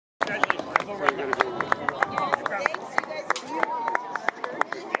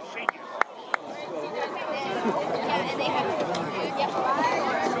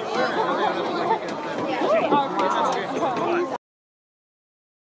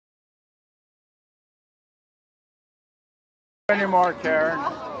Anymore, Karen.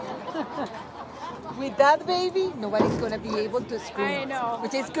 With that baby, nobody's going to be able to scream. I know.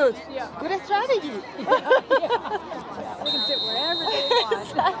 Which is good. Yeah. Good strategy. Yeah. They can sit wherever they want.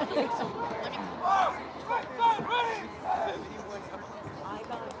 Exactly.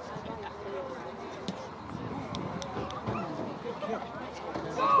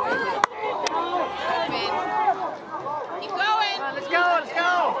 Keep going. Let's go, let's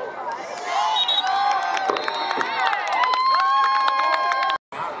go.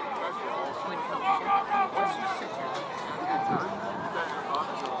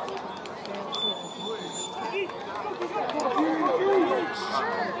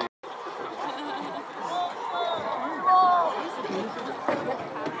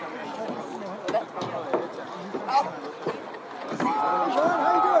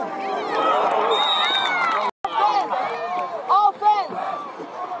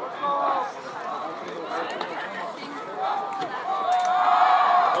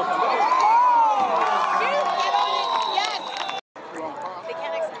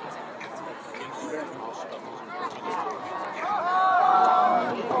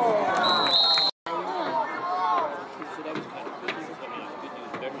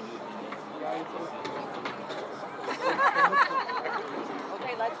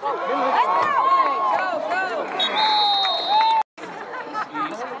 Okay, let's go. Let's go.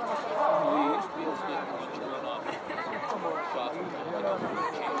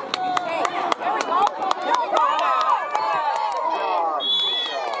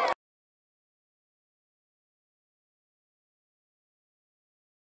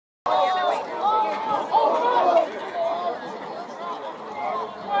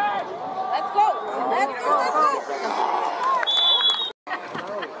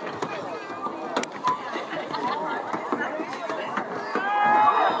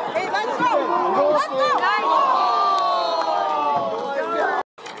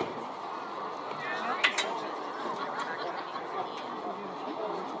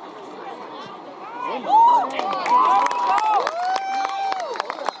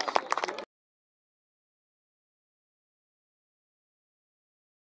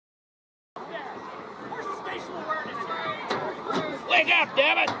 Wake up,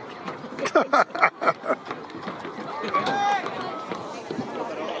 damn it!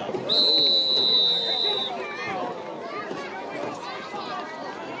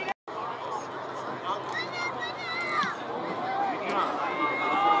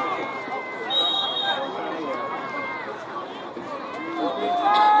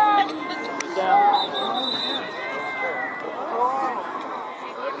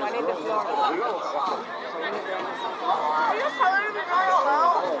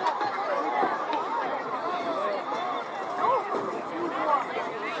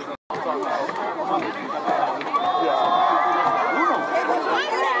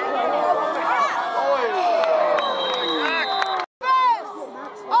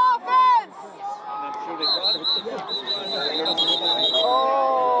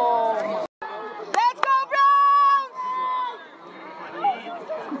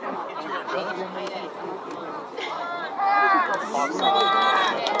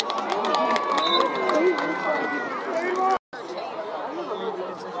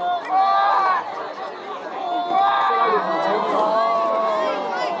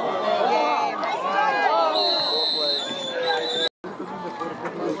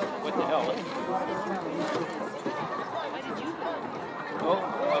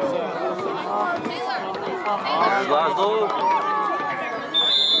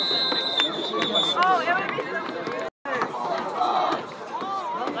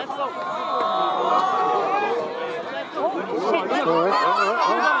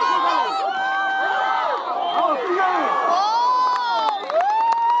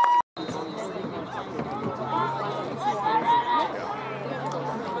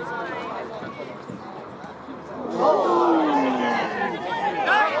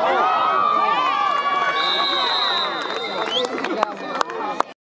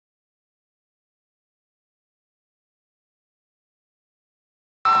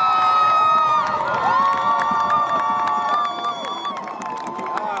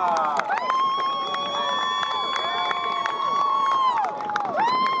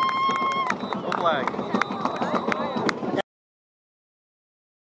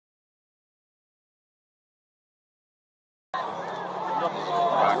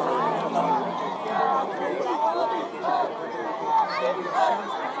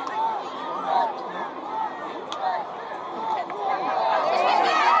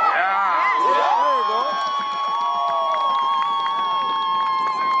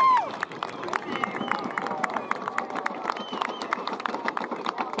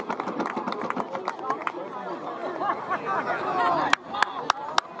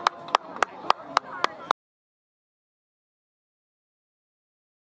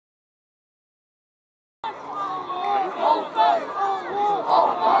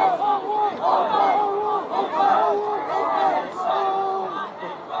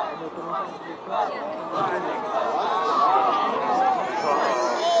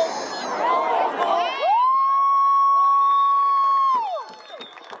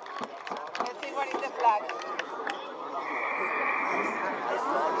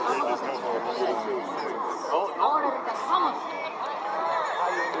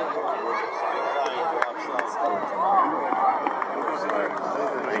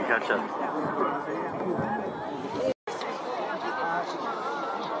 didn't catch it.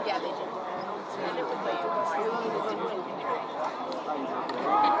 Yeah, they did. And it was like,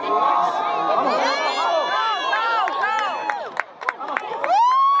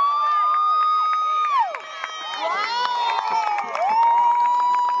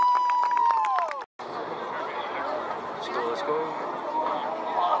 Let's go.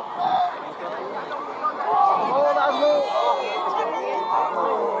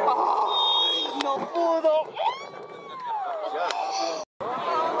 No pudo.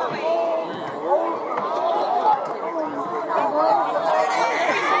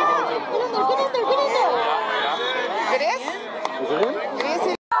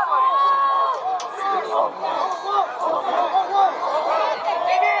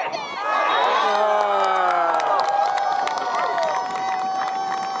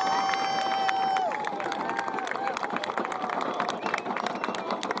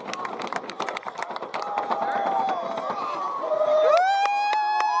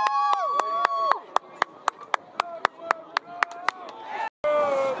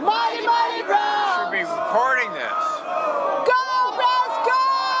 Should be recording this. Go, Browns, go!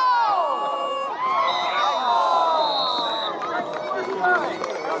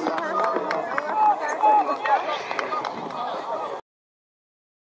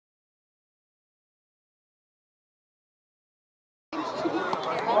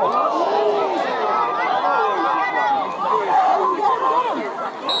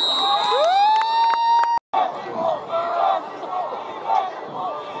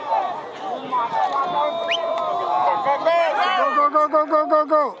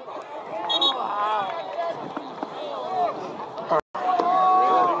 Go.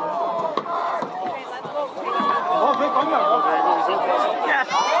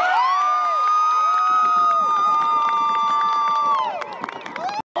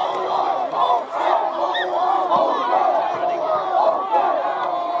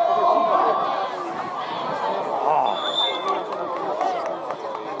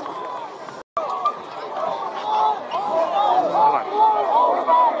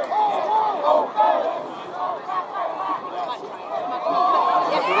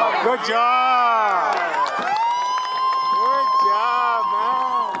 Good job! Good job,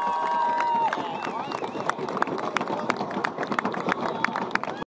 man!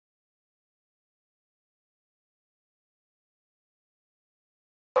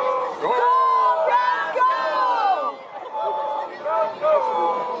 Go, Browns, go!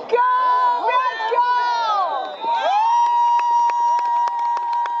 Go, Browns, go!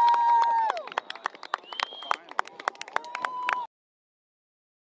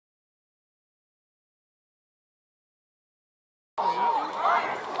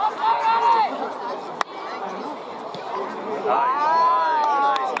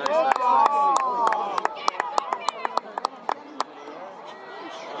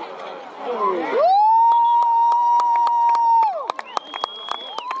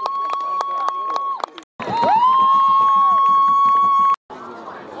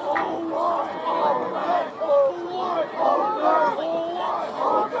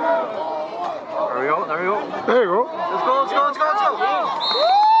 There you go. Let's go.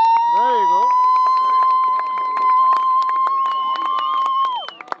 There you go.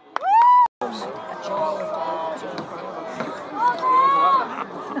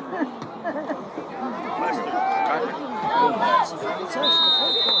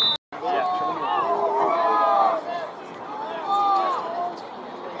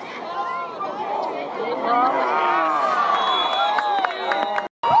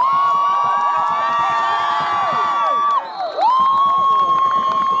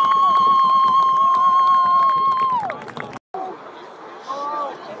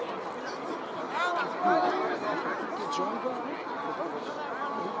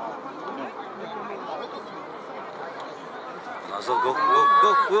 So go.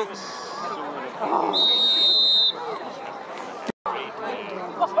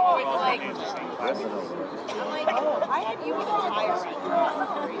 I had you with a tire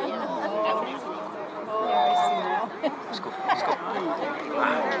Let's go.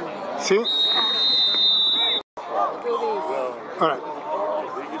 See? All right.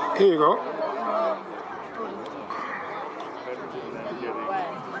 Here you go.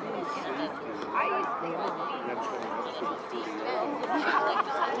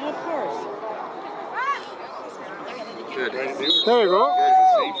 Good. There you go.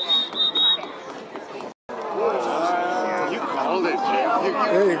 You called it, Jim.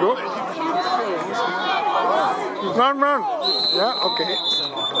 There you go. Run. Yeah, okay.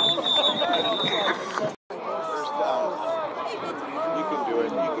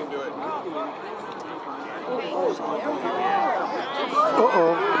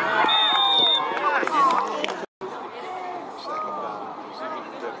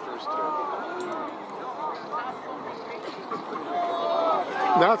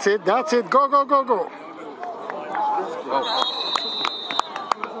 That's it, that's it. Go, go, go, go.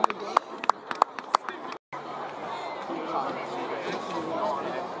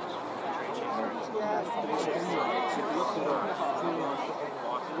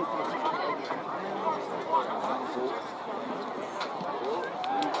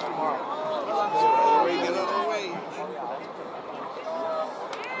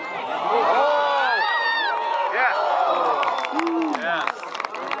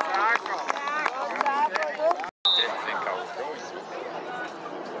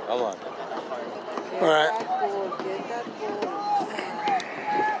 Come on. All right.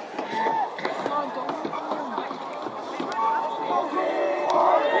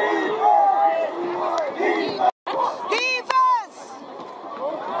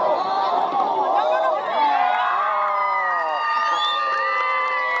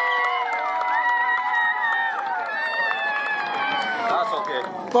 That's okay.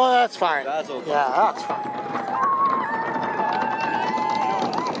 Well, that's fine. That's okay. Yeah, that's fine.